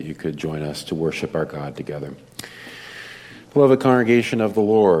you could join us to worship our God together. Beloved congregation of the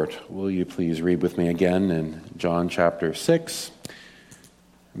Lord, will you please read with me again in John chapter 6,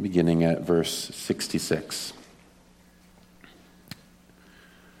 beginning at verse 66.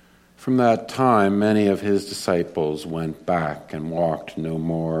 From that time, many of his disciples went back and walked no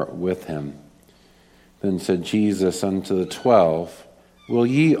more with him. Then said Jesus unto the 12, Will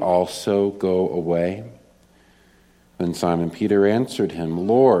ye also go away? Then Simon Peter answered him,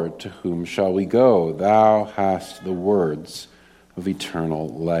 Lord, to whom shall we go? Thou hast the words of eternal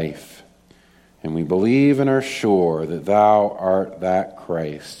life. And we believe and are sure that thou art that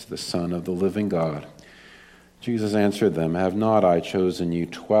Christ, the Son of the living God. Jesus answered them, Have not I chosen you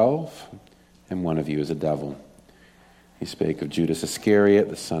 12? And one of you is a devil. He spake of Judas Iscariot,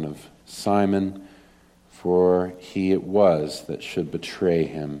 the son of Simon, for he it was that should betray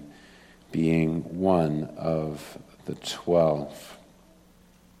him, being one of the 12.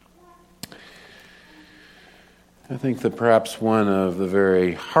 I think that perhaps one of the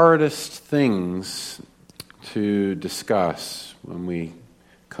very hardest things to discuss when we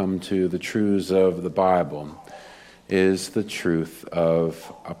come to the truths of the Bible is the truth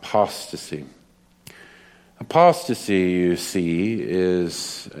of apostasy. Apostasy, you see,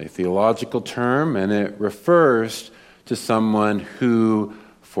 is a theological term, and it refers to someone who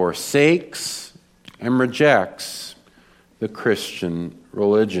forsakes and rejects the Christian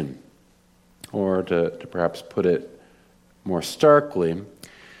religion. Or to perhaps put it more starkly,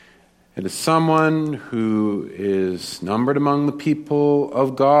 it is someone who is numbered among the people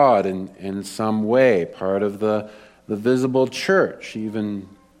of God in some way, part of the visible church, even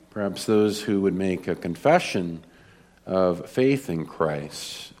perhaps those who would make a confession of faith in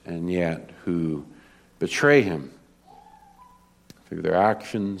Christ, and yet who betray him through their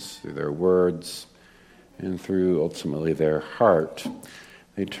actions, through their words, and through ultimately their heart.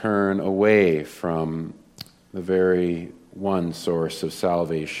 They turn away from the very one source of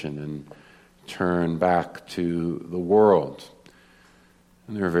salvation and turn back to the world.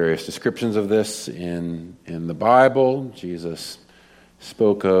 And there are various descriptions of this in the Bible. Jesus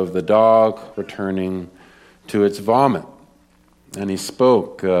spoke of the dog returning to its vomit. And he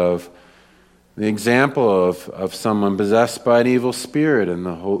spoke of the example of someone possessed by an evil spirit, and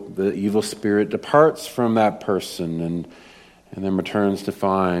the evil spirit departs from that person and then returns to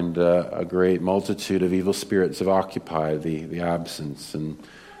find a great multitude of evil spirits have occupied the absence, and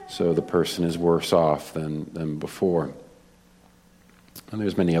so the person is worse off than before. And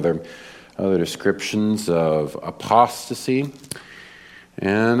there's many other descriptions of apostasy,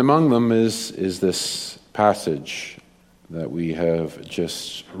 and among them is this passage that we have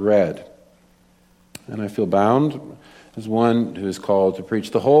just read. And I feel bound as one who is called to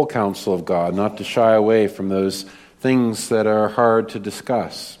preach the whole counsel of God, not to shy away from those things that are hard to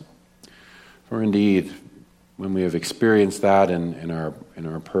discuss. For indeed, when we have experienced that in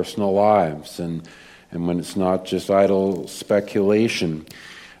our personal lives, and when it's not just idle speculation,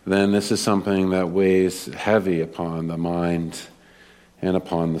 then this is something that weighs heavy upon the mind and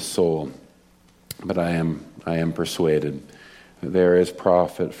upon the soul. But I am persuaded that there is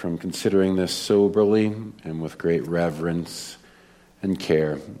profit from considering this soberly and with great reverence and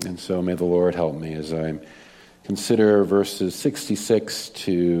care. And so may the Lord help me as I consider verses 66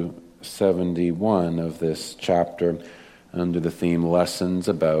 to 71 of this chapter under the theme Lessons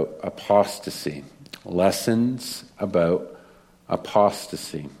About Apostasy. Lessons about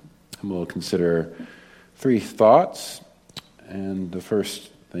apostasy. And we'll consider three thoughts. And the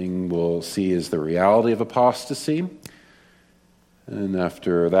first thing we'll see is the reality of apostasy. And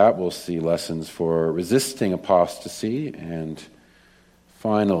after that, we'll see lessons for resisting apostasy. And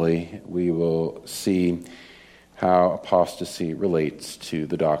finally, we will see how apostasy relates to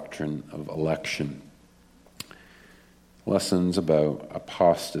the doctrine of election. Lessons about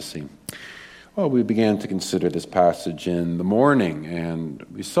apostasy. Well, we began to consider this passage in the morning, and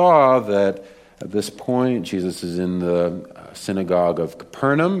we saw that at this point, Jesus is in the synagogue of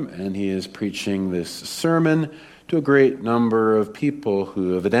Capernaum, and he is preaching this sermon to a great number of people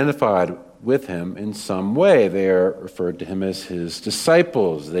who have identified with him in some way. They are referred to him as his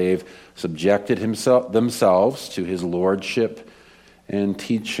disciples. They've subjected themselves to his lordship and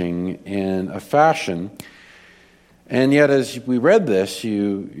teaching in a fashion. And yet, as we read this,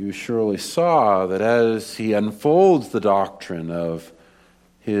 you surely saw that as he unfolds the doctrine of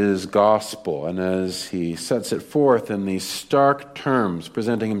his gospel, and as he sets it forth in these stark terms,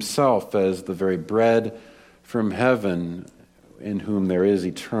 presenting himself as the very bread from heaven in whom there is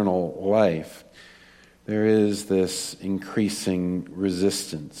eternal life, there is this increasing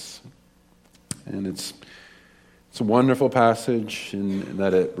resistance. And it's It's a wonderful passage in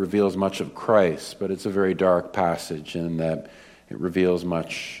that it reveals much of Christ, but it's a very dark passage in that it reveals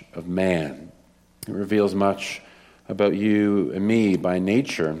much of man. It reveals much about you and me by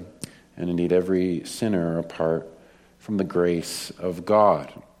nature, and indeed every sinner apart from the grace of God.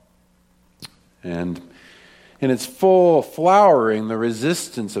 And in its full flowering, the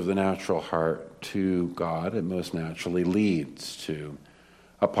resistance of the natural heart to God, it most naturally leads to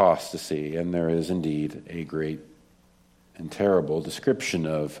apostasy, and there is indeed a great and terrible description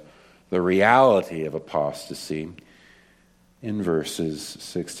of the reality of apostasy in verses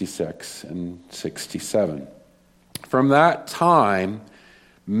 66 and 67. From that time,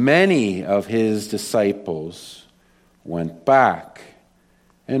 many of his disciples went back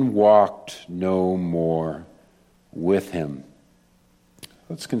and walked no more with him.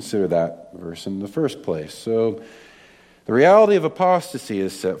 Let's consider that verse in the first place. So, the reality of apostasy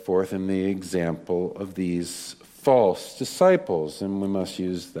is set forth in the example of these false disciples, and we must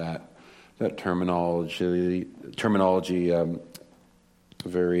use that terminology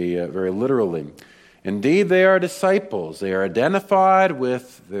very literally. Indeed, they are disciples. They are identified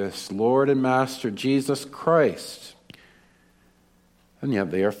with this Lord and Master Jesus Christ, and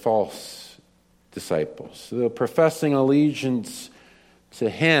yet they are false disciples. So though professing allegiance to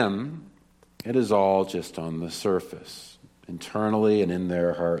him, it is all just on the surface. Internally and in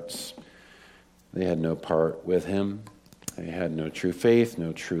their hearts, they had no part with him. They had no true faith,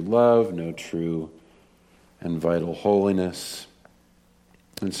 no true love, no true and vital holiness.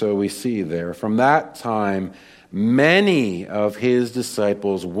 And so we see there, from that time, many of his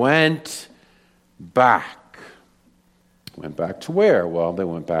disciples went back. Went back to where? Well, they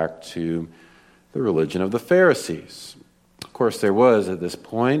went back to the religion of the Pharisees. Of course, there was at this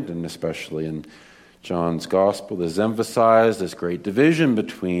point, and especially in John's Gospel, is emphasized this great division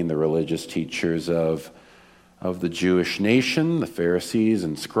between the religious teachers of the Jewish nation, the Pharisees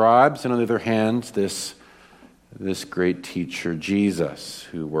and scribes, and on the other hand, this great teacher, Jesus,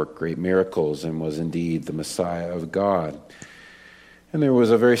 who worked great miracles and was indeed the Messiah of God. And there was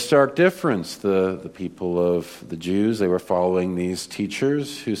a very stark difference. The people of the Jews, they were following these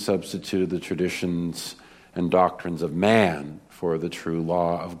teachers who substituted the traditions and doctrines of man for the true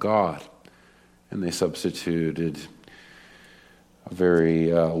law of God. And they substituted a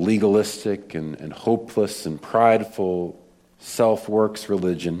very legalistic and hopeless and prideful self-works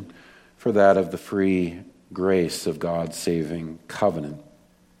religion for that of the free grace of God's saving covenant.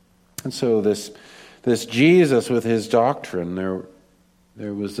 And so this Jesus with his doctrine,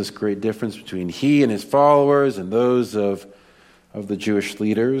 there was this great difference between he and his followers and those of the Jewish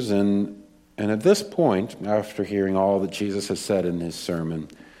leaders. And at this point, after hearing all that Jesus has said in his sermon,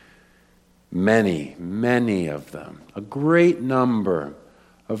 many of them, a great number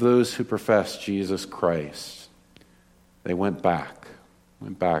of those who profess Jesus Christ, they went back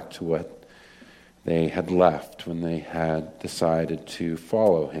to what they had left when they had decided to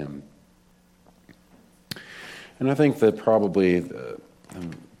follow him. And I think that probably the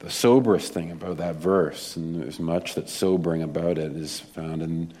soberest thing about that verse, and there's much that's sobering about it, is found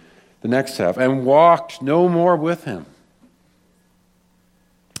in the next half, and walked no more with him.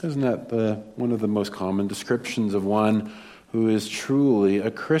 Isn't that one of the most common descriptions of one who is truly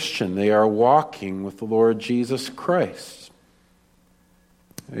a Christian? They are walking with the Lord Jesus Christ.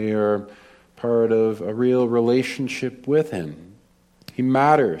 They are part of a real relationship with him. He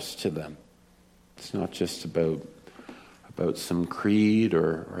matters to them. It's not just about some creed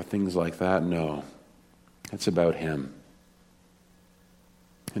or things like that. No, it's about him.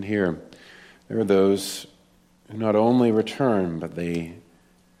 And here, there are those who not only return, but they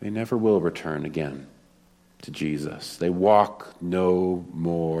never will return again to Jesus. They walk no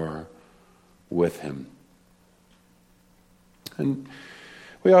more with him. And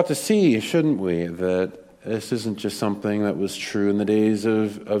we ought to see, shouldn't we, that this isn't just something that was true in the days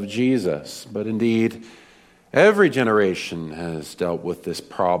of Jesus, but indeed every generation has dealt with this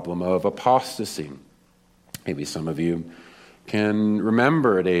problem of apostasy. Maybe some of you can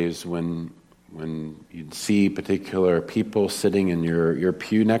remember days when you'd see particular people sitting in your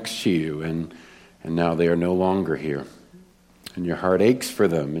pew next to you, and now they are no longer here. And your heart aches for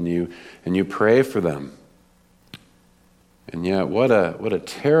them, and you pray for them. And yet, what a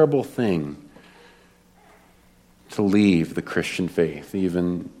terrible thing to leave the Christian faith,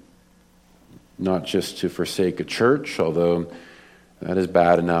 even not just to forsake a church, although that is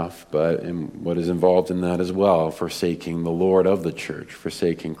bad enough, but what is involved in that as well, forsaking the Lord of the church,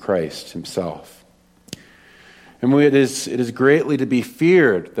 forsaking Christ himself. And it is greatly to be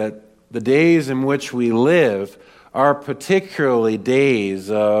feared that the days in which we live are particularly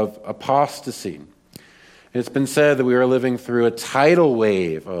days of apostasy. It's been said that we are living through a tidal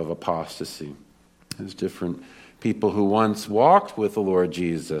wave of apostasy, as different people who once walked with the Lord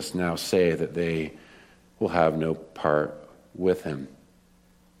Jesus now say that they will have no part with him.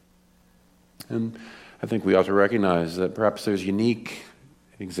 And I think we ought to recognize that perhaps there's unique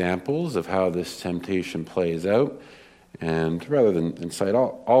examples of how this temptation plays out. And rather than cite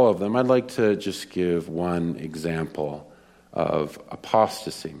all of them, I'd like to just give one example of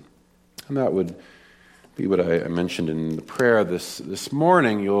apostasy. And that would be what I mentioned in the prayer this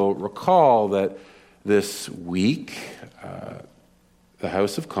morning. You'll recall that this week, the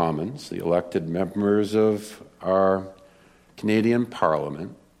House of Commons, the elected members of our Canadian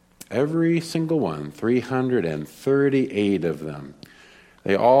Parliament, every single one, 338 of them,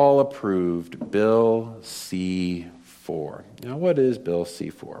 they all approved Bill C-4. Now, what is Bill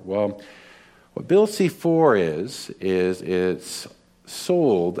C-4? Well, what Bill C-4 is it's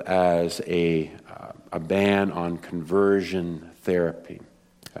sold as a ban on conversion therapy,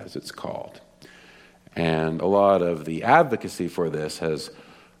 as it's called. And a lot of the advocacy for this has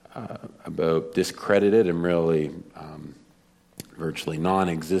about discredited and really virtually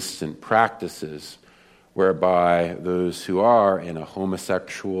non-existent practices whereby those who are in a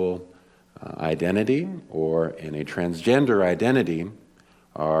homosexual identity or in a transgender identity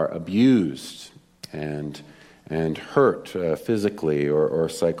are abused and hurt physically or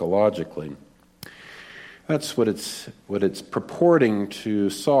psychologically. That's what it's purporting to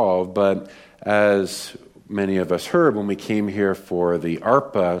solve, but as many of us heard when we came here for the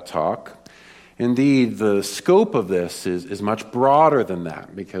ARPA talk, indeed the scope of this is much broader than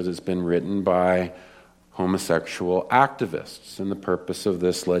that because it's been written by homosexual activists. And the purpose of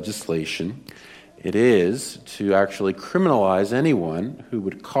this legislation, it is to actually criminalize anyone who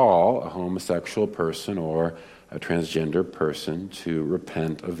would call a homosexual person or a transgender person to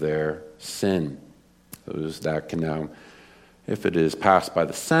repent of their sin. Those that can now, if it is passed by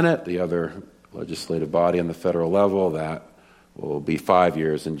the Senate, the other legislative body on the federal level, that will be 5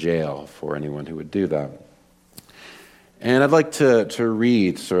 years in jail for anyone who would do that. And I'd like to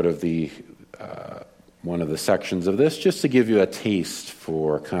read sort of the one of the sections of this just to give you a taste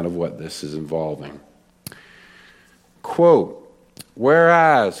for kind of what this is involving. Quote,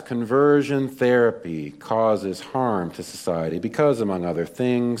 "Whereas conversion therapy causes harm to society because, among other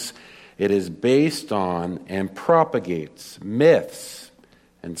things, it is based on and propagates myths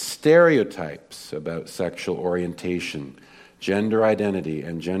and stereotypes about sexual orientation, gender identity,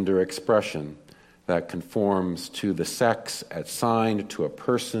 and gender expression that conforms to the sex assigned to a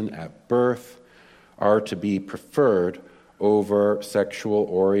person at birth, are to be preferred over sexual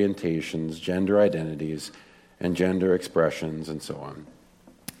orientations, gender identities, and gender expressions," and so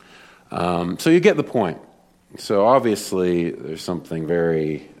on. So you get the point. So obviously there's something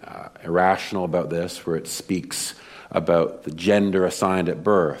very irrational about this, where it speaks about the gender assigned at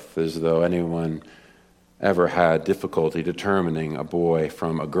birth, as though anyone ever had difficulty determining a boy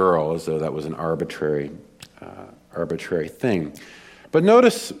from a girl, as though that was an arbitrary thing. But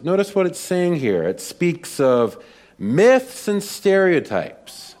notice what it's saying here. It speaks of myths and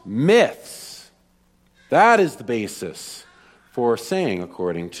stereotypes. Myths. That is the basis for saying,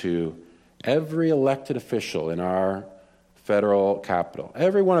 according to every elected official in our federal capital,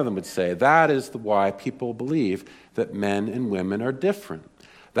 every one of them would say that is why people believe that men and women are different.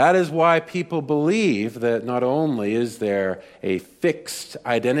 That is why people believe that not only is there a fixed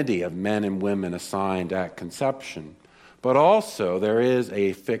identity of men and women assigned at conception, but also there is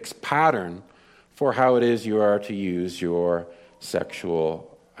a fixed pattern for how it is you are to use your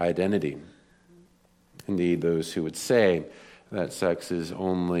sexual identity. Indeed, those who would say that sex is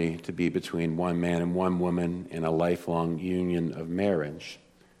only to be between one man and one woman in a lifelong union of marriage,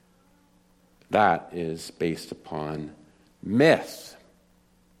 that is based upon myth.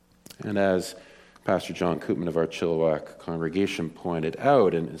 And as Pastor John Koopman of our Chilliwack congregation pointed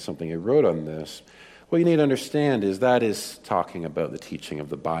out, and something he wrote on this, what you need to understand is that is talking about the teaching of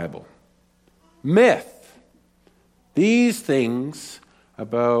the Bible. Myth. These things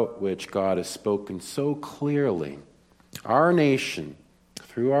about which God has spoken so clearly. Our nation,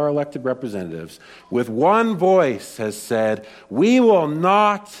 through our elected representatives, with one voice has said, we will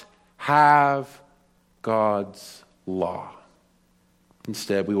not have God's law.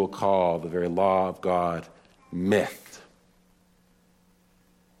 Instead, we will call the very law of God myth.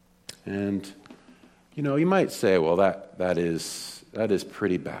 And you might say, well, that is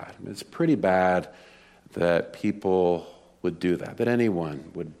pretty bad. It's pretty bad that people would do that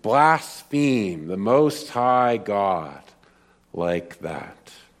anyone would blaspheme the Most High God like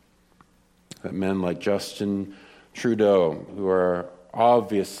that. That men like Justin Trudeau, who are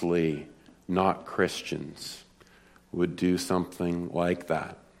obviously not Christians would do something like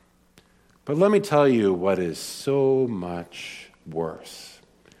that. But let me tell you what is so much worse.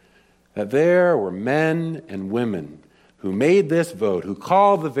 That there were men and women who made this vote, who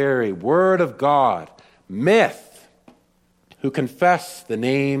called the very word of God myth, who confessed the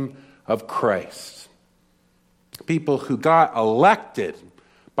name of Christ. People who got elected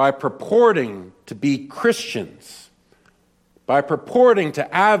by purporting to be Christians, by purporting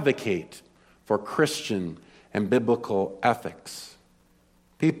to advocate for Christian and biblical ethics.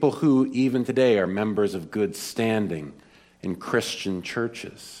 People who even today are members of good standing in Christian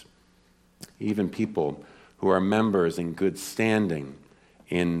churches. Even people who are members in good standing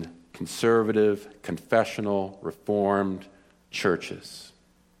in conservative, confessional, reformed churches.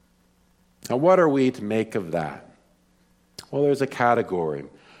 Now, what are we to make of that? Well, there's a category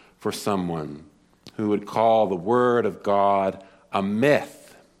for someone who would call the Word of God a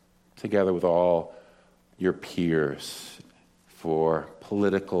myth, together with all your peers, for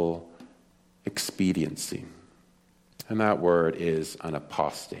political expediency. And that word is an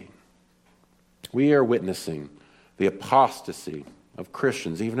apostate. We are witnessing the apostasy of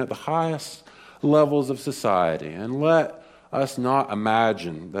Christians, even at the highest levels of society. And let us not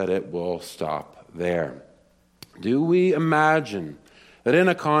imagine that it will stop there. Do we imagine that in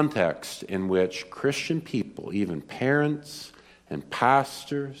a context in which Christian people, even parents and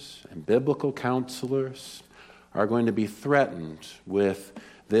pastors and biblical counselors, are going to be threatened with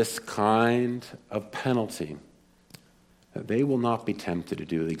this kind of penalty, that they will not be tempted to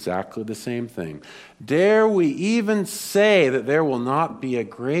do exactly the same thing? Dare we even say that there will not be a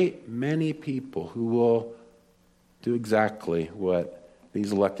great many people who will do exactly what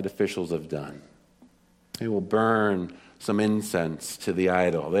these elected officials have done? They will burn some incense to the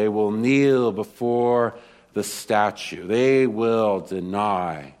idol. They will kneel before the statue. They will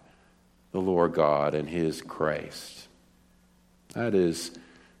deny the Lord God and his Christ. That is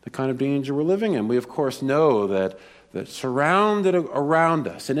the kind of danger we're living in. We, of course, know that surrounded around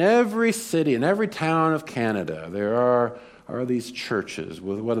us, in every city, in every town of Canada, there are these churches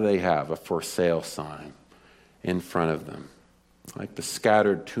with, what do they have? A for sale sign in front of them, like the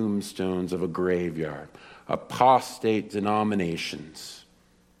scattered tombstones of a graveyard. Apostate denominations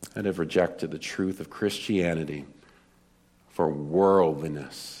that have rejected the truth of Christianity for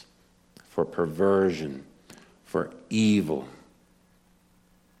worldliness, for perversion, for evil.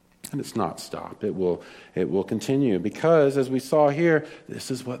 And it's not stopped. It will continue because, as we saw here,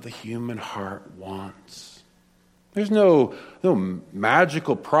 this is what the human heart wants. There's no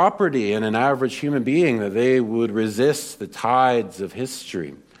magical property in an average human being that they would resist the tides of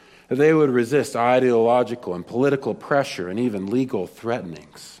history, that they would resist ideological and political pressure and even legal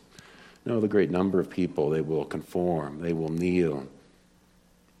threatenings. No, the great number of people, they will conform, they will kneel,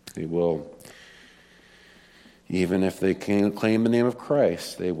 they will, even if they can claim the name of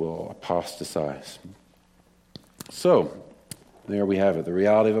Christ, they will apostatize. So, there we have it, the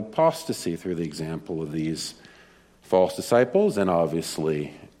reality of apostasy through the example of these false disciples, and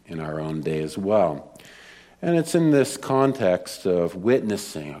obviously in our own day as well. And it's in this context of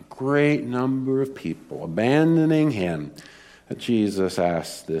witnessing a great number of people abandoning him that Jesus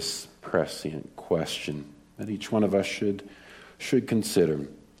asked this prescient question that each one of us should consider.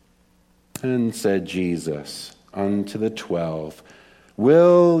 And said Jesus unto the 12,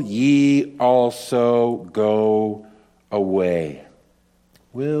 will ye also go away?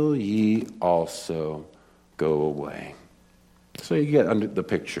 Will ye also go away? So you get under the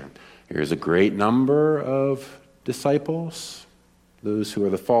picture. Here's a great number of disciples, those who are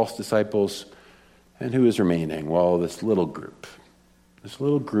the false disciples, and who is remaining? Well, this little group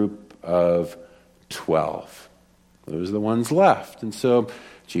of 12. Those are the ones left. And so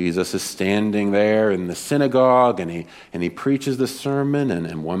Jesus is standing there in the synagogue, and he preaches the sermon,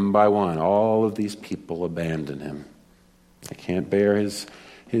 and one by one, all of these people abandon him. They can't bear his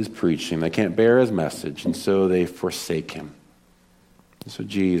preaching. They can't bear his message, and so they forsake him. And so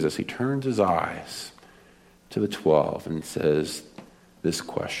Jesus, he turns his eyes to the 12 and says this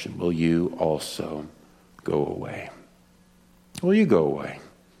question, will you also go away? Will you go away?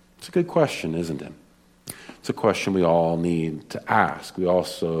 It's a good question, isn't it? It's a question we all need to ask. We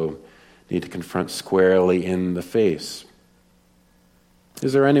also need to confront squarely in the face.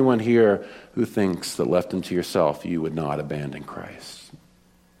 Is there anyone here who thinks that left unto yourself you would not abandon Christ?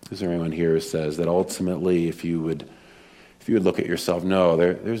 Is there anyone here who says that ultimately if you would look at yourself, no,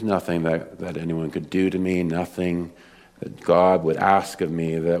 there's nothing that anyone could do to me, nothing that God would ask of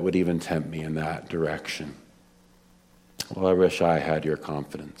me that would even tempt me in that direction? Well, I wish I had your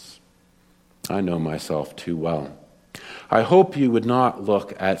confidence. I know myself too well. I hope you would not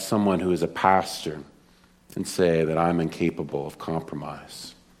look at someone who is a pastor and say that I'm incapable of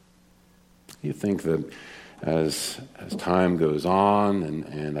compromise. You think that as time goes on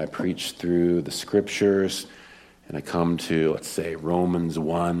and I preach through the scriptures and I come to, let's say, Romans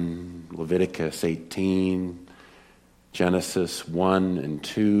 1, Leviticus 18, Genesis 1 and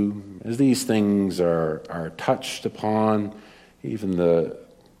 2, as these things are touched upon, even the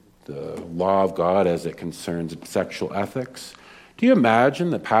law of God as it concerns sexual ethics, do you imagine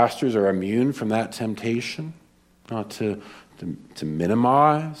that pastors are immune from that temptation? Not to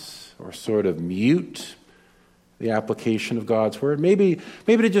minimize or sort of mute the application of God's word? Maybe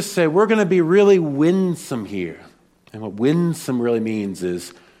to just say, we're going to be really winsome here. And what winsome really means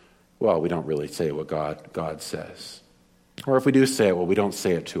is, well, we don't really say what God says. Or if we do say it, well, we don't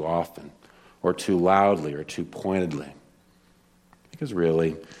say it too often, or too loudly, or too pointedly. Because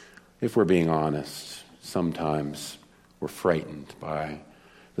really, if we're being honest, sometimes we're frightened by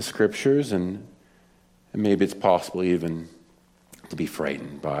the scriptures, and maybe it's possible even to be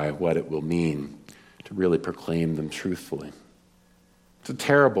frightened by what it will mean to really proclaim them truthfully. It's a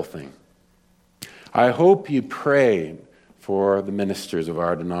terrible thing. I hope you pray for the ministers of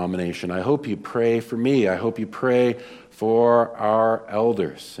our denomination. I hope you pray for me. I hope you pray for our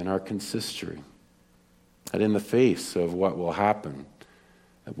elders in our consistory, that in the face of what will happen,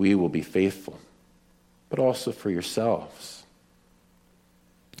 that we will be faithful, but also for yourselves.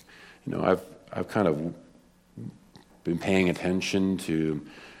 You know, I've kind of been paying attention to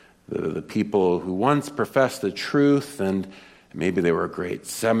the people who once professed the truth, and maybe they were a great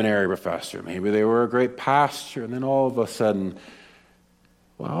seminary professor, maybe they were a great pastor, and then all of a sudden,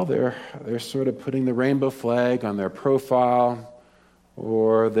 well, they're sort of putting the rainbow flag on their profile,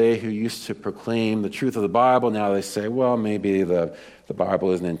 or they who used to proclaim the truth of the Bible, now they say, well, maybe the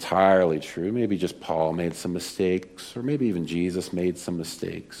Bible isn't entirely true. Maybe just Paul made some mistakes, or maybe even Jesus made some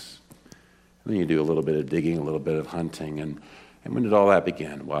mistakes. And then you do a little bit of digging, a little bit of hunting, and when did all that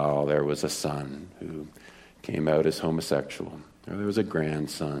begin? Well, there was a son who came out as homosexual, or there was a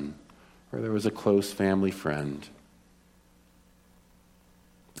grandson, or there was a close family friend.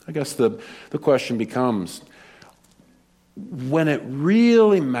 I guess the question becomes, when it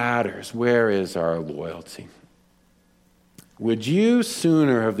really matters, where is our loyalty? Would you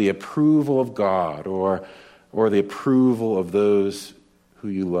sooner have the approval of God or the approval of those who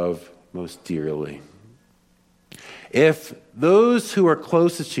you love most dearly? If those who are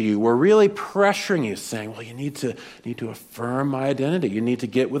closest to you were really pressuring you, saying, well, you need to affirm my identity, you need to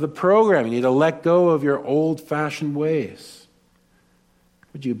get with the program, you need to let go of your old-fashioned ways,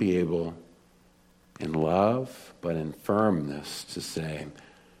 would you be able, in love but in firmness, to say,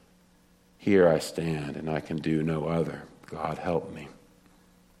 here I stand and I can do no other. God help me.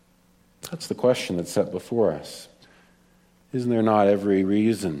 That's the question that's set before us. Isn't there not every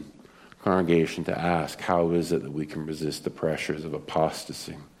reason, congregation, to ask, how is it that we can resist the pressures of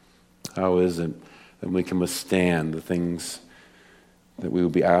apostasy? How is it that we can withstand the things that we will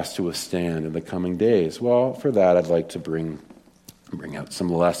be asked to withstand in the coming days? Well, for that, I'd like to bring out some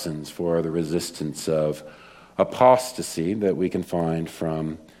lessons for the resistance of apostasy that we can find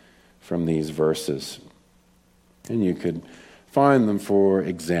from these verses. And you could find them, for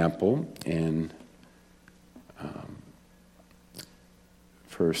example, in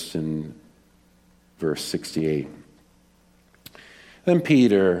first in verse 68.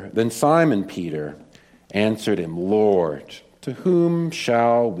 Then Simon Peter answered him, Lord, to whom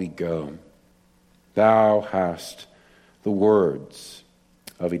shall we go? Thou hast the words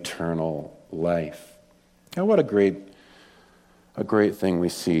of eternal life. Now, what a great thing we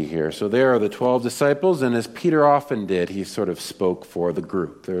see here. So there are the 12 disciples, and as Peter often did, he sort of spoke for the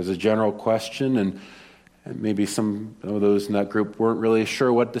group. There was a general question, and maybe some of those in that group weren't really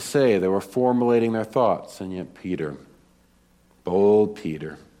sure what to say. They were formulating their thoughts, and yet Peter, bold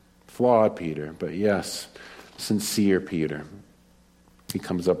Peter, flawed Peter, but yes, sincere Peter, he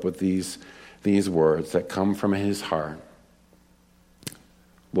comes up with these words that come from his heart.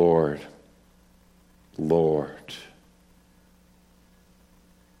 Lord, Lord.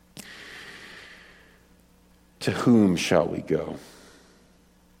 To whom shall we go?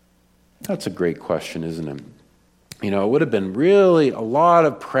 That's a great question, isn't it? You know, it would have been really a lot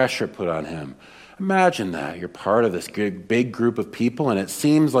of pressure put on him. Imagine that. You're part of this big group of people, and it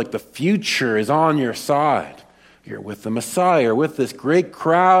seems like the future is on your side. You're with the Messiah, with this great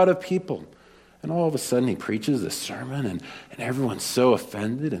crowd of people. And all of a sudden he preaches this sermon, and everyone's so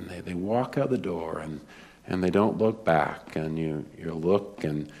offended, and they walk out the door, and they don't look back. And you look,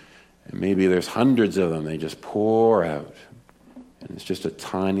 and maybe there's hundreds of them. They just pour out. And it's just a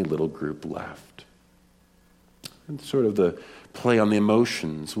tiny little group left. And sort of the play on the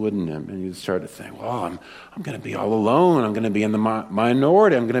emotions, wouldn't it? And you'd start to think, well, I'm going to be all alone. I'm going to be in the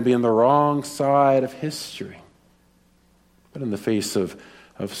minority. I'm going to be on the wrong side of history. But in the face of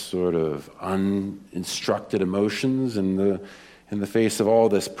sort of uninstructed emotions, in the face of all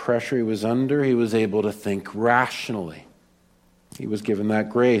this pressure he was under, he was able to think rationally. He was given that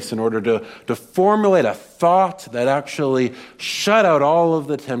grace in order to formulate a thought that actually shut out all of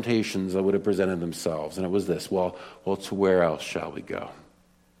the temptations that would have presented themselves. And it was this, well, to where else shall we go?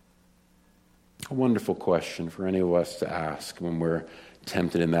 A wonderful question for any of us to ask when we're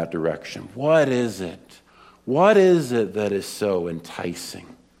tempted in that direction. What is it? What is it that is so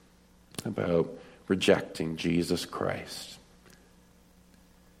enticing about rejecting Jesus Christ?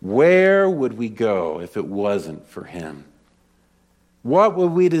 Where would we go if it wasn't for him? What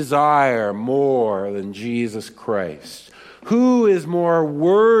would we desire more than Jesus Christ? Who is more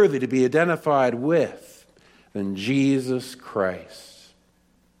worthy to be identified with than Jesus Christ?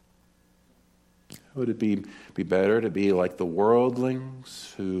 Would it be better to be like the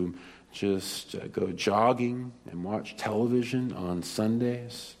worldlings who just go jogging and watch television on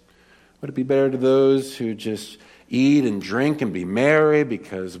Sundays? Would it be better to those who just eat and drink and be merry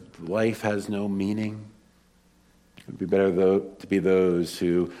because life has no meaning? It would be better to be those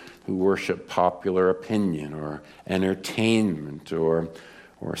who worship popular opinion or entertainment or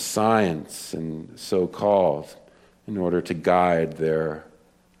science and so-called in order to guide their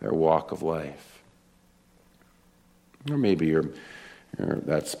walk of life. Or maybe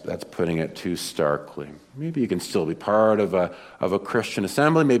that's putting it too starkly. Maybe you can still be part of a Christian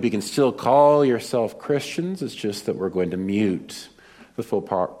assembly. Maybe you can still call yourself Christians. It's just that we're going to mute the full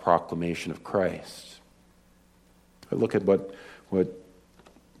proclamation of Christ. But look at what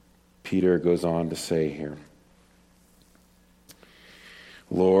Peter goes on to say here.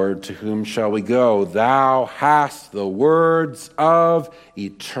 Lord, to whom shall we go? Thou hast the words of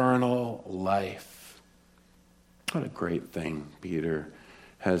eternal life. What a great thing Peter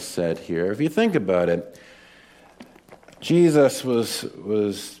has said here. If you think about it, Jesus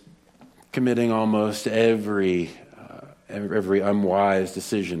was committing almost every unwise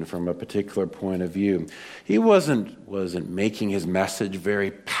decision from a particular point of view. He wasn't making his message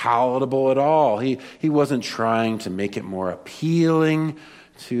very palatable at all. He wasn't trying to make it more appealing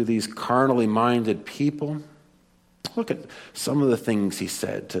to these carnally minded people. Look at some of the things he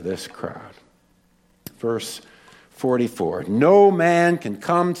said to this crowd. Verse 44, no man can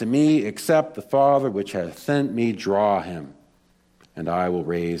come to me except the Father which hath sent me draw him, and I will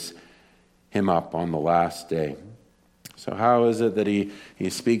raise him up on the last day. So how is it that he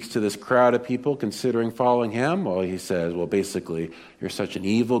speaks to this crowd of people considering following him? Well, he says, basically, you're such an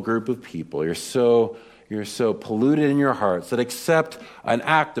evil group of people. You're so polluted in your hearts that except an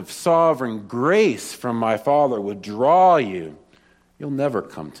act of sovereign grace from my Father would draw you, you'll never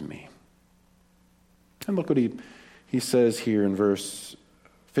come to me. And look what he says here in verse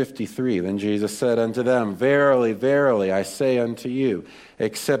 53. Then Jesus said unto them, verily, verily, I say unto you,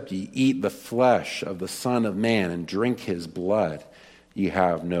 except ye eat the flesh of the Son of Man and drink his blood, ye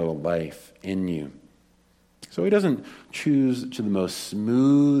have no life in you. So he doesn't choose to the most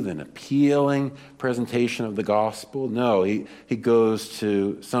smooth and appealing presentation of the gospel. No, he goes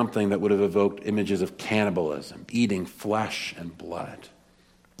to something that would have evoked images of cannibalism, eating flesh and blood.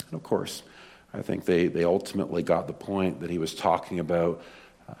 And of course, I think they ultimately got the point that he was talking about.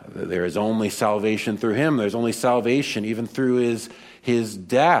 There is only salvation through him. There's only salvation even through his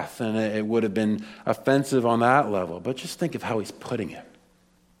death. And it would have been offensive on that level. But just think of how he's putting it.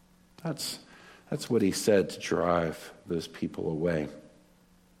 That's what he said to drive those people away.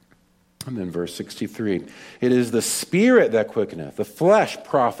 And then verse 63, it is the Spirit that quickeneth, the flesh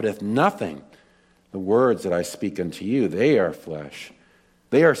profiteth nothing. The words that I speak unto you, they are flesh.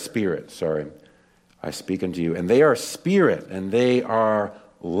 They are spirit, I speak unto you. And they are spirit, and they are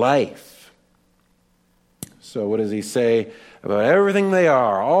life. So what does he say about everything they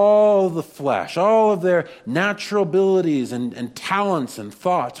are? All the flesh, all of their natural abilities and talents and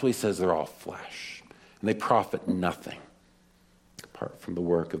thoughts. Well, he says they're all flesh. And they profit nothing apart from the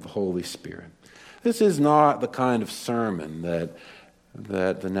work of the Holy Spirit. This is not the kind of sermon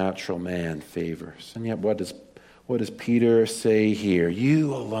that the natural man favors. And yet what does Peter say here?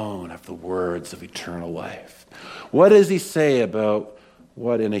 You alone have the words of eternal life. What does he say about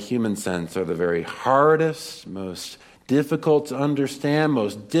what in a human sense are the very hardest, most difficult to understand,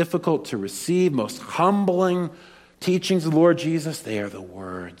 most difficult to receive, most humbling teachings of the Lord Jesus? They are the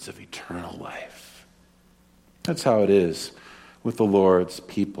words of eternal life. That's how it is with the Lord's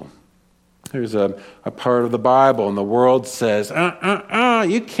people. There's a part of the Bible and the world says,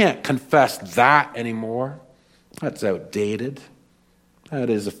 you can't confess that anymore. That's outdated. That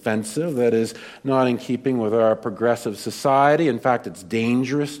is offensive. That is not in keeping with our progressive society. In fact, it's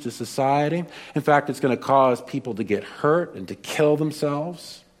dangerous to society. In fact, it's going to cause people to get hurt and to kill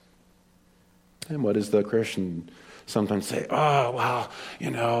themselves. And what does the Christian sometimes say? Oh, well,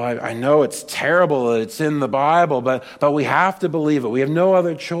 I know it's terrible that it's in the Bible, but we have to believe it. We have no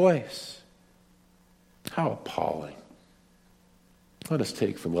other choice. How appalling. Let us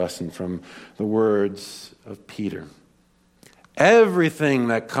take the lesson from the words of Peter. Everything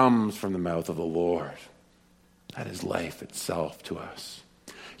that comes from the mouth of the Lord, that is life itself to us.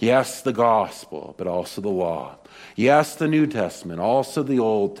 Yes, the gospel, but also the law. Yes, the New Testament, also the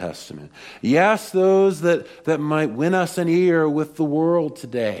Old Testament. Yes, those that might win us an ear with the world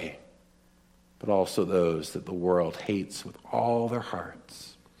today, but also those that the world hates with all their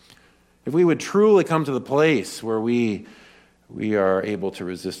hearts. If we would truly come to the place where we are able to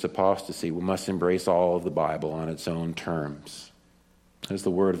resist apostasy, we must embrace all of the Bible on its own terms, as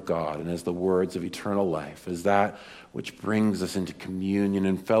the Word of God and as the words of eternal life, as that which brings us into communion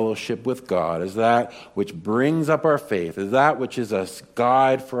and fellowship with God, as that which brings up our faith, as that which is a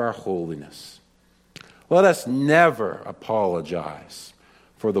guide for our holiness. Let us never apologize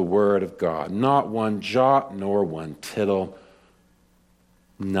for the Word of God, not one jot nor one tittle,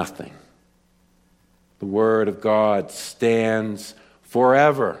 nothing. The Word of God stands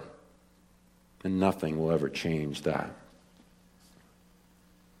forever, and nothing will ever change that.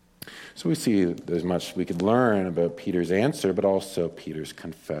 So we see there's much we could learn about Peter's answer, but also Peter's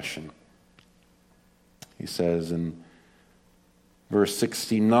confession. He says in verse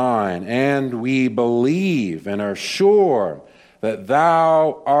 69, "And we believe and are sure that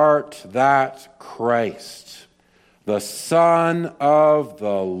thou art that Christ, the Son of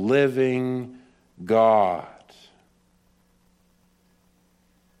the living God."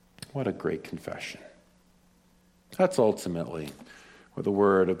 What a great confession. That's ultimately what the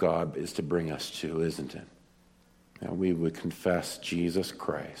Word of God is to bring us to, isn't it? That we would confess Jesus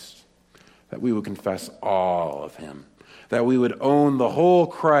Christ, that we would confess all of him, that we would own the whole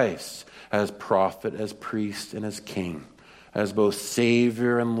Christ as prophet, as priest, and as king, as both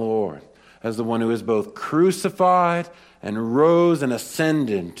Savior and Lord, as the one who is both crucified and rose and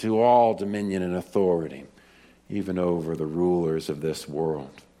ascended to all dominion and authority, even over the rulers of this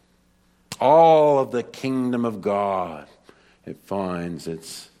world. All of the kingdom of God, it finds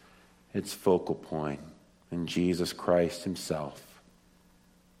its focal point in Jesus Christ himself.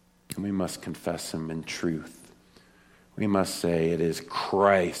 And we must confess him in truth. We must say it is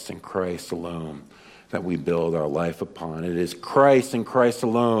Christ and Christ alone that we build our life upon. It is Christ and Christ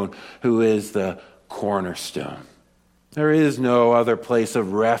alone who is the cornerstone. There is no other place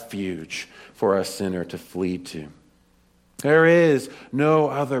of refuge for a sinner to flee to. There is no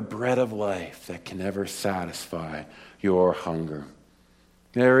other bread of life that can ever satisfy your hunger.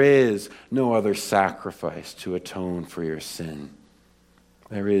 There is no other sacrifice to atone for your sin.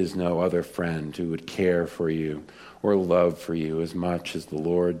 There is no other friend who would care for you or love for you as much as the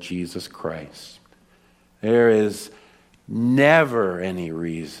Lord Jesus Christ. There is never any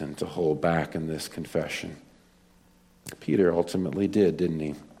reason to hold back in this confession. Peter ultimately did, didn't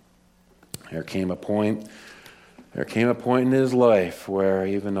he? There came a point in his life where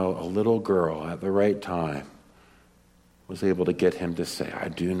even a little girl at the right time was able to get him to say, "I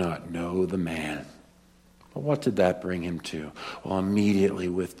do not know the man." But what did that bring him to? Well, immediately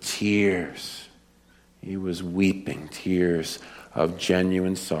with tears. He was weeping, tears of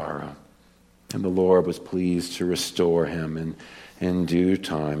genuine sorrow. And the Lord was pleased to restore him in due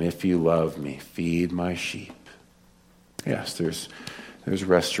time. "If you love me, feed my sheep." Yes, there's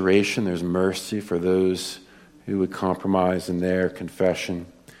restoration, there's mercy for those who would compromise in their confession.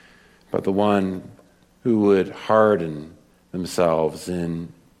 But the one who would harden themselves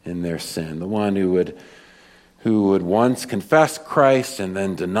in their sin, the one who would once confess Christ and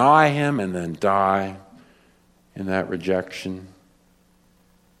then deny him and then die in that rejection,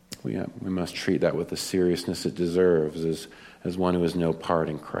 we must treat that with the seriousness it deserves as one who has no part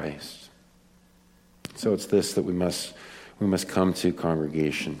in Christ. So it's this that we must come to,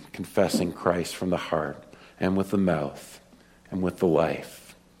 congregation, confessing Christ from the heart and with the mouth and with the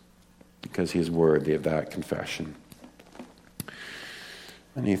life, because he is worthy of that confession.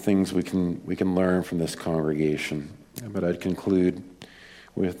 Many things we can learn from this congregation, but I'd conclude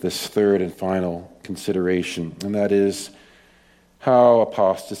with this third and final consideration, and that is how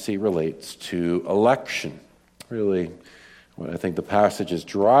apostasy relates to election. Really, what I think the passage is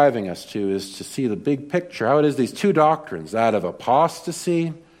driving us to is to see the big picture, how it is these two doctrines, that of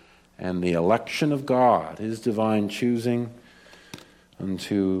apostasy and the election of God, his divine choosing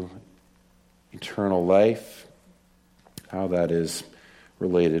unto eternal life, how that is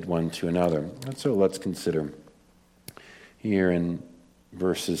related one to another. And so let's consider here in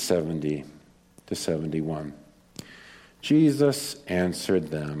verses 70 to 71. Jesus answered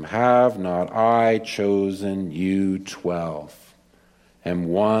them, "Have not I chosen you 12, and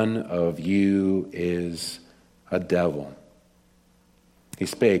one of you is a devil?" He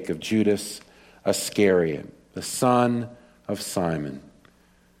spake of Judas Iscariot, the son of Simon,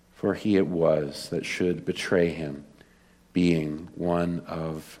 for he it was that should betray him, being one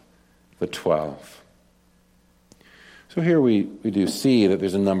of the 12. So here we do see that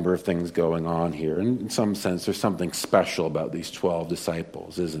there's a number of things going on here. And in some sense, there's something special about these 12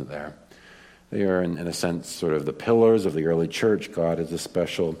 disciples, isn't there? They are, in a sense, sort of the pillars of the early church. God has a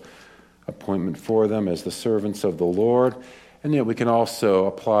special appointment for them as the servants of the Lord. And yet we can also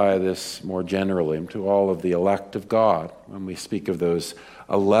apply this more generally to all of the elect of God. When we speak of those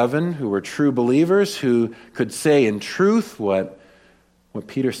 11 who were true believers, who could say in truth what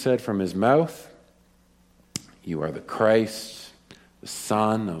Peter said from his mouth, "You are the Christ, the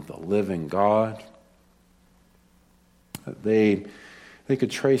Son of the living God." They could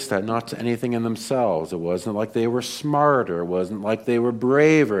trace that not to anything in themselves. It wasn't like they were smarter. It wasn't like they were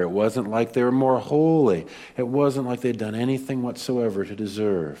braver. It wasn't like they were more holy. It wasn't like they'd done anything whatsoever to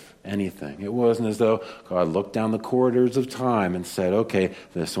deserve anything. It wasn't as though God looked down the corridors of time and said, "Okay,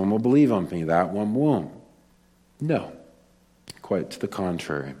 this one will believe on me, that one won't." No, quite to the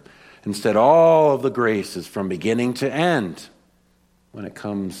contrary. Instead, all of the graces from beginning to end, when it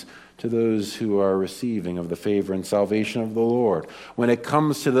comes to those who are receiving of the favor and salvation of the Lord, when it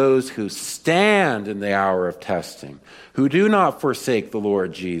comes to those who stand in the hour of testing, who do not forsake the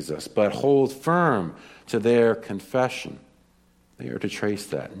Lord Jesus, but hold firm to their confession, they are to trace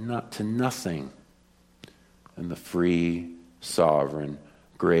that not to nothing in the free, sovereign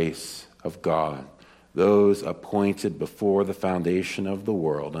grace of God, those appointed before the foundation of the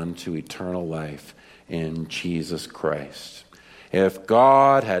world unto eternal life in Jesus Christ. If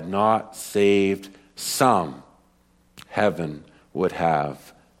God had not saved some, heaven would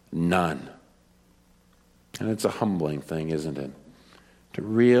have none. And it's a humbling thing, isn't it? To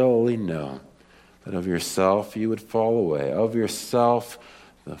really know that of yourself you would fall away. Of yourself,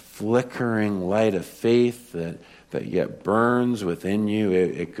 the flickering light of faith that yet burns within you,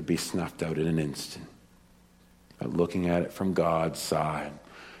 it could be snuffed out in an instant. But looking at it from God's side,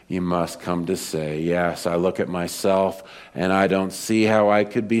 you must come to say, yes, I look at myself and I don't see how I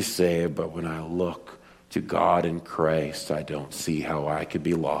could be saved, but when I look to God in Christ, I don't see how I could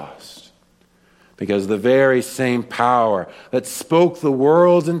be lost. Because the very same power that spoke the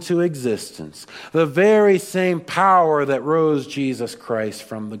world into existence, the very same power that rose Jesus Christ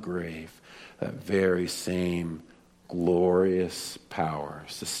from the grave, that very same glorious power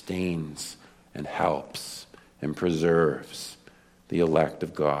sustains and helps and preserves the elect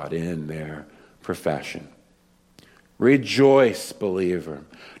of God in their profession. Rejoice, believer.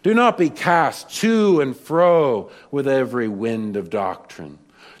 Do not be cast to and fro with every wind of doctrine.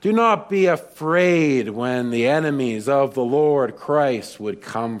 Do not be afraid when the enemies of the Lord Christ would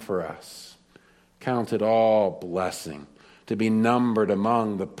come for us. Count it all blessing to be numbered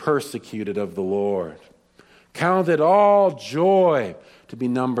among the persecuted of the Lord. Count it all joy to be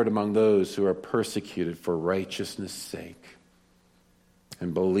numbered among those who are persecuted for righteousness' sake.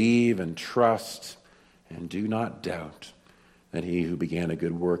 And believe and trust and do not doubt that he who began a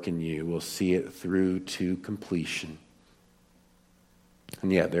good work in you will see it through to completion.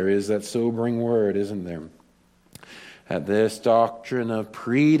 And yet there is that sobering word, isn't there? At this doctrine of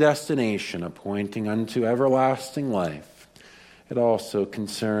predestination appointing unto everlasting life, it also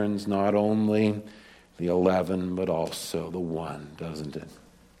concerns not only the 11, but also the one, doesn't it?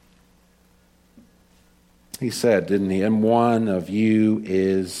 He said, didn't he? And one of you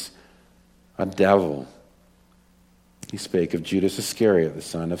is a devil. He spake of Judas Iscariot, the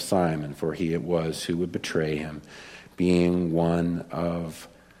son of Simon, for he it was who would betray him, being one of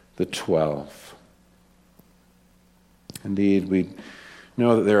the 12. Indeed, we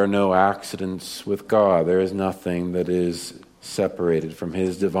know that there are no accidents with God. There is nothing that is separated from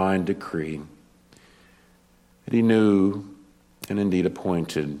his divine decree. That he knew and indeed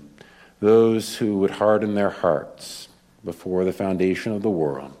appointed those who would harden their hearts before the foundation of the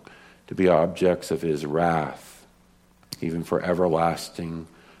world to be objects of his wrath, even for everlasting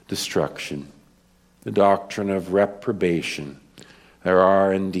destruction. The doctrine of reprobation. There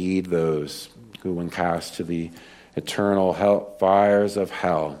are indeed those who, when cast to the eternal fires of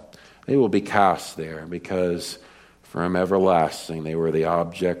hell, they will be cast there because from everlasting they were the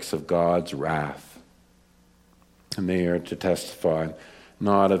objects of God's wrath. And they are to testify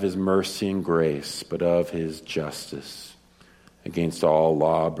not of his mercy and grace, but of his justice. against all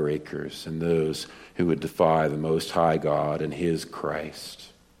lawbreakers and those who would defy the Most High God and his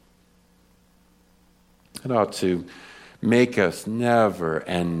Christ. It ought to make us never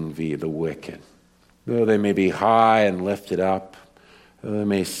envy the wicked. Though they may be high and lifted up, though they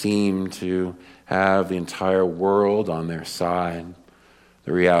may seem to have the entire world on their side,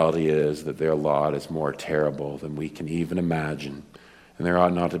 the reality is that their lot is more terrible than we can even imagine. And there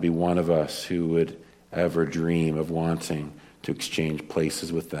ought not to be one of us who would ever dream of wanting to exchange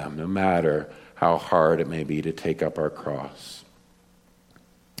places with them, no matter how hard it may be to take up our cross.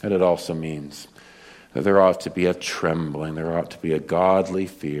 And it also means that there ought to be a trembling, there ought to be a godly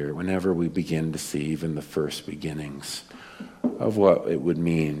fear whenever we begin to see even the first beginnings of what it would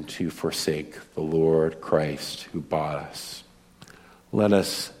mean to forsake the Lord Christ who bought us. Let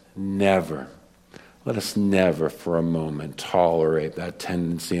us never for a moment tolerate that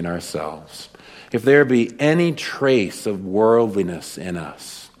tendency in ourselves. If there be any trace of worldliness in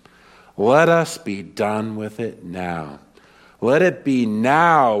us, let us be done with it now. Let it be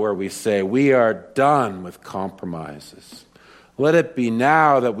now where we say we are done with compromises. Let it be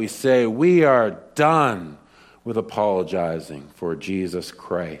now that we say we are done with apologizing for Jesus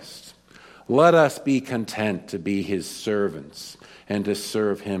Christ. Let us be content to be his servants and to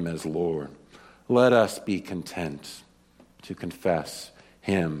serve him as Lord. Let us be content to confess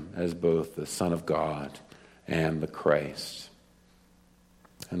him as both the Son of God and the Christ.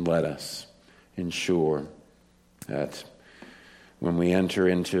 And let us ensure that when we enter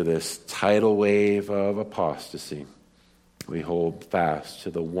into this tidal wave of apostasy, we hold fast to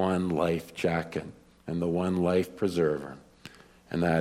the one life jacket and the one life preserver, and that